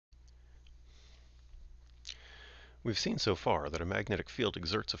We've seen so far that a magnetic field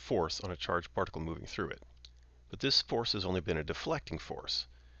exerts a force on a charged particle moving through it. But this force has only been a deflecting force.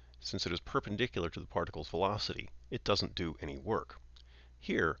 Since it is perpendicular to the particle's velocity, it doesn't do any work.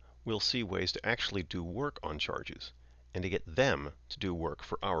 Here, we'll see ways to actually do work on charges, and to get them to do work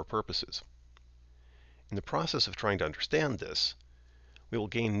for our purposes. In the process of trying to understand this, we will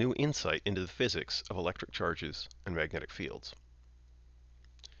gain new insight into the physics of electric charges and magnetic fields.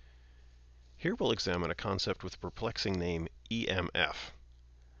 Here we'll examine a concept with the perplexing name EMF.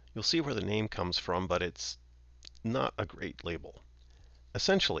 You'll see where the name comes from, but it's not a great label.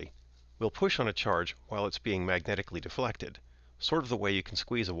 Essentially, we'll push on a charge while it's being magnetically deflected, sort of the way you can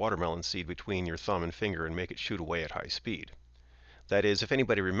squeeze a watermelon seed between your thumb and finger and make it shoot away at high speed. That is, if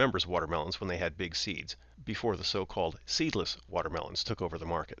anybody remembers watermelons when they had big seeds, before the so-called seedless watermelons took over the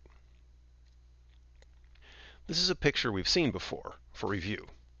market. This is a picture we've seen before, for review.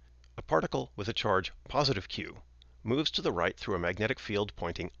 A particle with a charge positive Q moves to the right through a magnetic field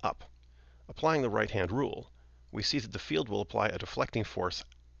pointing up. Applying the right-hand rule, we see that the field will apply a deflecting force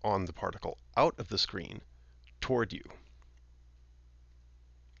on the particle out of the screen toward you.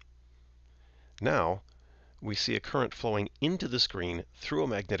 Now, we see a current flowing into the screen through a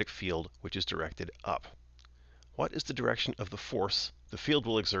magnetic field which is directed up. What is the direction of the force the field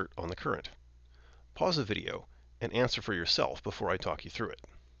will exert on the current? Pause the video and answer for yourself before I talk you through it.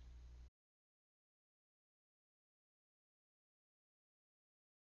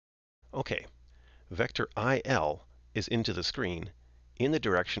 Okay, vector IL is into the screen in the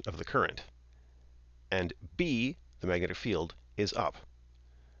direction of the current, and B, the magnetic field, is up.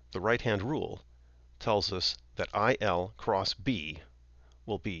 The right-hand rule tells us that IL cross B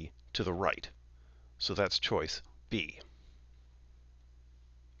will be to the right, so that's choice B.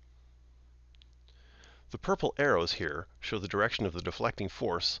 The purple arrows here show the direction of the deflecting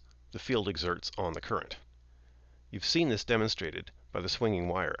force the field exerts on the current. You've seen this demonstrated by the swinging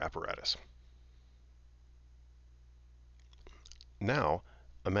wire apparatus. Now,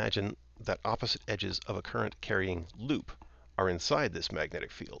 imagine that opposite edges of a current-carrying loop are inside this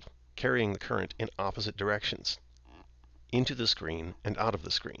magnetic field, carrying the current in opposite directions, into the screen and out of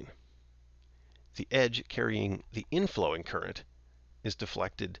the screen. The edge carrying the inflowing current is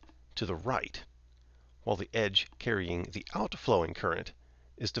deflected to the right, while the edge carrying the outflowing current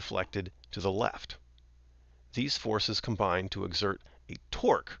is deflected to the left. These forces combine to exert a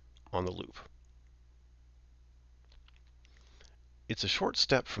torque on the loop. It's a short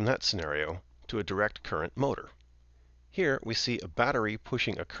step from that scenario to a direct current motor. Here we see a battery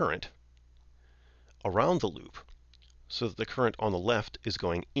pushing a current around the loop so that the current on the left is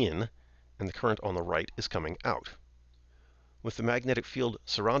going in and the current on the right is coming out. With the magnetic field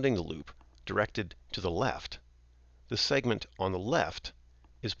surrounding the loop directed to the left, the segment on the left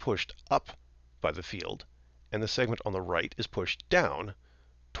is pushed up by the field, and the segment on the right is pushed down,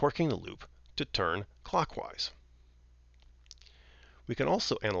 torquing the loop to turn clockwise. We can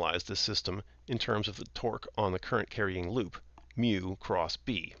also analyze this system in terms of the torque on the current-carrying loop, mu cross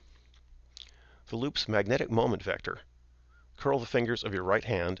B. The loop's magnetic moment vector, curl the fingers of your right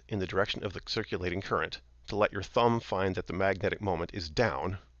hand in the direction of the circulating current to let your thumb find that the magnetic moment is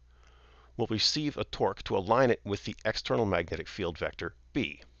down, will receive a torque to align it with the external magnetic field vector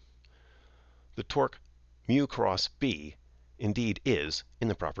B. The torque mu cross B indeed is in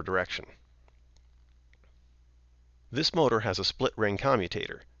the proper direction. This motor has a split ring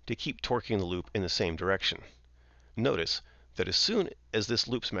commutator to keep torquing the loop in the same direction. Notice that as soon as this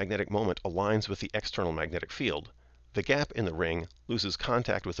loop's magnetic moment aligns with the external magnetic field, the gap in the ring loses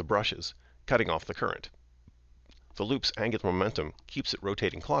contact with the brushes, cutting off the current. The loop's angular momentum keeps it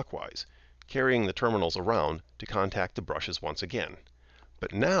rotating clockwise, carrying the terminals around to contact the brushes once again.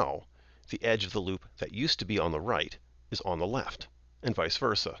 But now, the edge of the loop that used to be on the right is on the left, and vice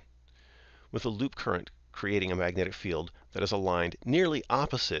versa, with the loop current creating a magnetic field that is aligned nearly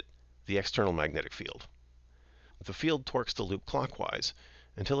opposite the external magnetic field. The field torques the loop clockwise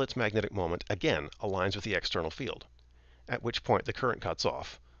until its magnetic moment again aligns with the external field, at which point the current cuts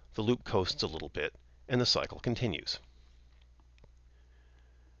off, the loop coasts a little bit, and the cycle continues.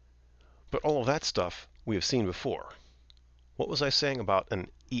 But all of that stuff we have seen before. What was I saying about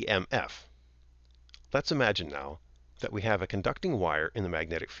an EMF? Let's imagine now that we have a conducting wire in the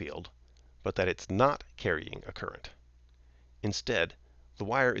magnetic field, but that it's not carrying a current. Instead, the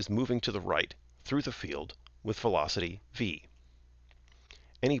wire is moving to the right through the field with velocity v.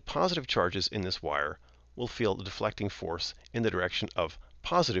 Any positive charges in this wire will feel the deflecting force in the direction of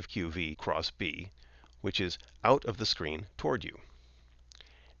positive QV cross B, which is out of the screen toward you.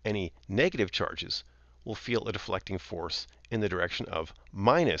 Any negative charges will feel a deflecting force in the direction of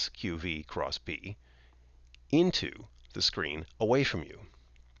minus QV cross B, into the screen away from you.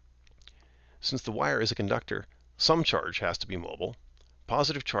 Since the wire is a conductor, some charge has to be mobile.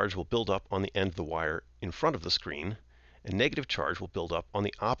 Positive charge will build up on the end of the wire in front of the screen, and negative charge will build up on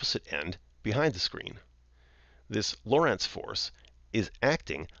the opposite end behind the screen. This Lorentz force is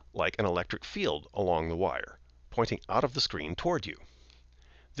acting like an electric field along the wire, pointing out of the screen toward you.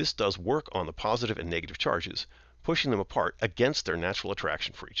 This does work on the positive and negative charges, pushing them apart against their natural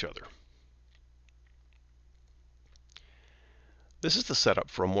attraction for each other. This is the setup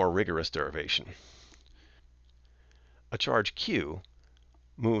for a more rigorous derivation. A charge Q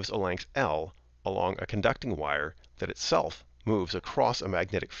moves a length L along a conducting wire that itself moves across a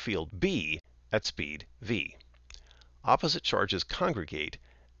magnetic field B at speed v. Opposite charges congregate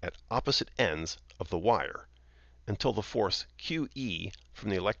at opposite ends of the wire until the force QE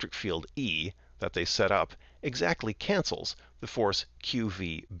from the electric field E that they set up exactly cancels the force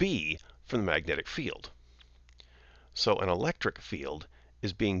QVB from the magnetic field. So an electric field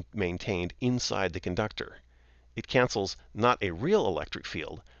is being maintained inside the conductor. It cancels not a real electric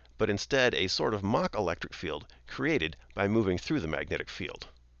field, but instead a sort of mock electric field created by moving through the magnetic field.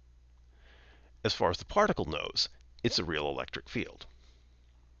 As far as the particle knows, it's a real electric field.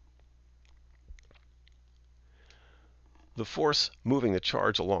 The force moving the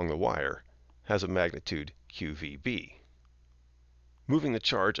charge along the wire has a magnitude QVB. Moving the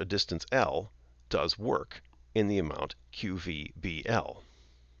charge a distance L does work in the amount QVBL.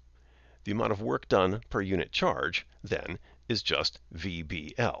 The amount of work done per unit charge, then, is just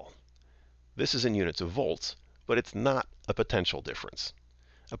VBL. This is in units of volts, but it's not a potential difference.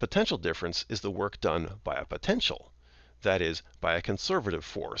 A potential difference is the work done by a potential, that is, by a conservative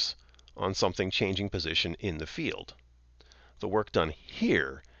force, on something changing position in the field. The work done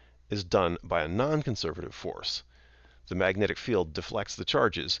here is done by a non-conservative force. The magnetic field deflects the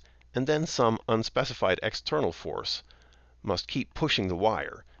charges, and then some unspecified external force must keep pushing the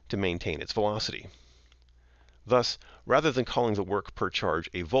wire to maintain its velocity. Thus, rather than calling the work per charge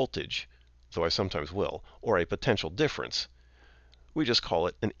a voltage, though I sometimes will, or a potential difference, we just call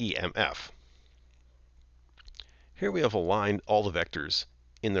it an EMF. Here we have aligned all the vectors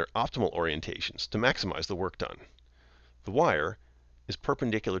in their optimal orientations to maximize the work done. The wire is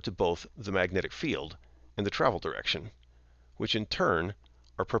perpendicular to both the magnetic field and the travel direction, which in turn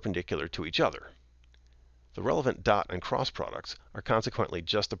are perpendicular to each other. The relevant dot and cross products are consequently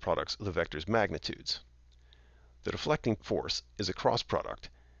just the products of the vector's magnitudes. The deflecting force is a cross product,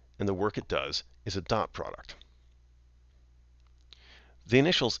 and the work it does is a dot product. The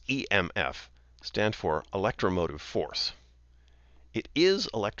initials EMF stand for electromotive force. It is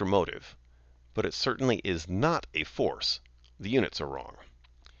electromotive, but it certainly is not a force. The units are wrong.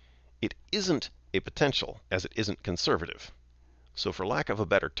 It isn't a potential, as it isn't conservative. So for lack of a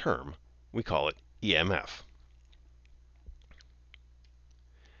better term, we call it EMF.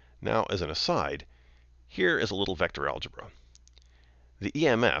 Now, as an aside, here is a little vector algebra. The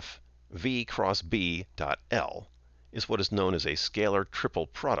EMF, V cross B dot L, is what is known as a scalar triple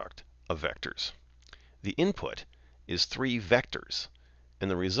product of vectors. The input is 3 vectors,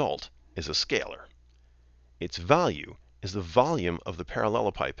 and the result is a scalar. Its value is the volume of the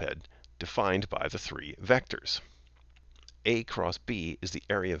parallelepiped defined by the 3 vectors. A cross B is the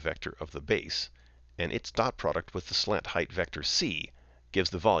area vector of the base, and its dot product with the slant height vector C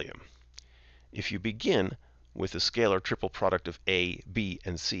gives the volume. If you begin with the scalar triple product of A, B,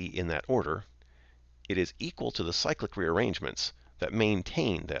 and C in that order, it is equal to the cyclic rearrangements that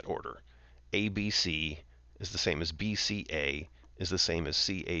maintain that order. ABC is the same as BCA is the same as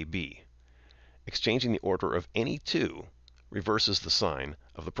CAB. Exchanging the order of any two reverses the sign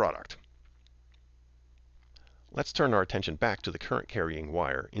of the product. Let's turn our attention back to the current carrying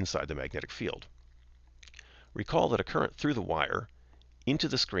wire inside the magnetic field. Recall that a current through the wire, into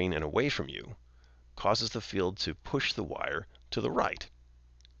the screen and away from you, causes the field to push the wire to the right.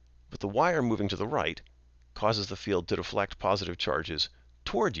 But the wire moving to the right causes the field to deflect positive charges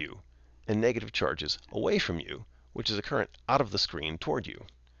toward you and negative charges away from you, which is a current out of the screen toward you.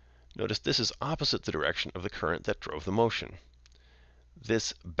 Notice this is opposite the direction of the current that drove the motion.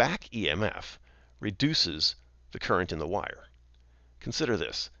 This back EMF reduces the current in the wire. Consider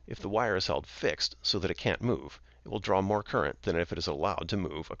this. If the wire is held fixed so that it can't move, it will draw more current than if it is allowed to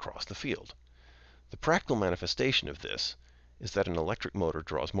move across the field. The practical manifestation of this is that an electric motor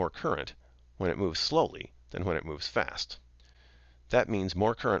draws more current when it moves slowly than when it moves fast. That means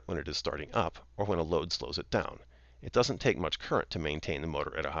more current when it is starting up or when a load slows it down. It doesn't take much current to maintain the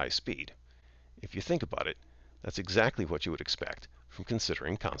motor at a high speed. If you think about it, that's exactly what you would expect from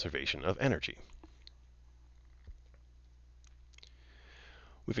considering conservation of energy.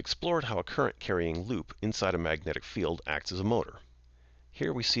 We've explored how a current-carrying loop inside a magnetic field acts as a motor.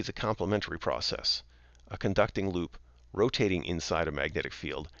 Here we see the complementary process. A conducting loop rotating inside a magnetic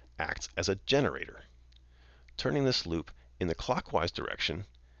field acts as a generator. Turning this loop in the clockwise direction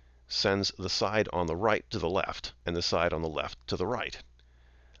sends the side on the right to the left and the side on the left to the right.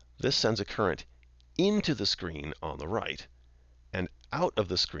 This sends a current into the screen on the right and out of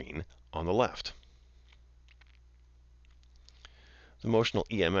the screen on the left. The motional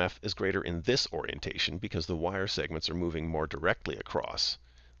EMF is greater in this orientation because the wire segments are moving more directly across,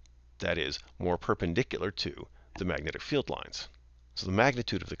 that is, more perpendicular to the magnetic field lines. So the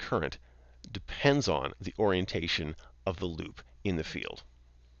magnitude of the current depends on the orientation of the loop in the field.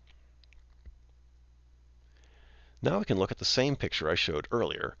 Now we can look at the same picture I showed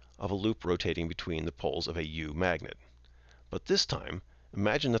earlier of a loop rotating between the poles of a U magnet. But this time,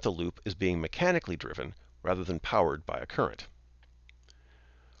 imagine that the loop is being mechanically driven rather than powered by a current.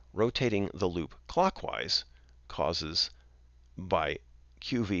 Rotating the loop clockwise causes, by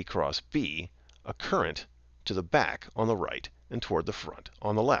QV cross B, a current to the back on the right and toward the front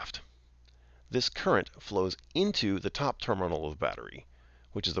on the left. This current flows into the top terminal of the battery,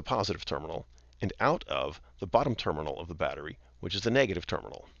 which is the positive terminal, and out of the bottom terminal of the battery, which is the negative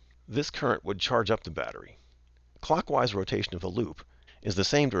terminal. This current would charge up the battery. Clockwise rotation of the loop is the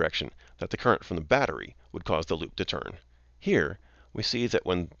same direction that the current from the battery would cause the loop to turn. Here, we see that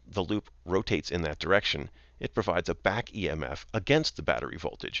when the loop rotates in that direction, it provides a back EMF against the battery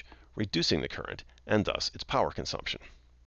voltage, reducing the current and thus its power consumption.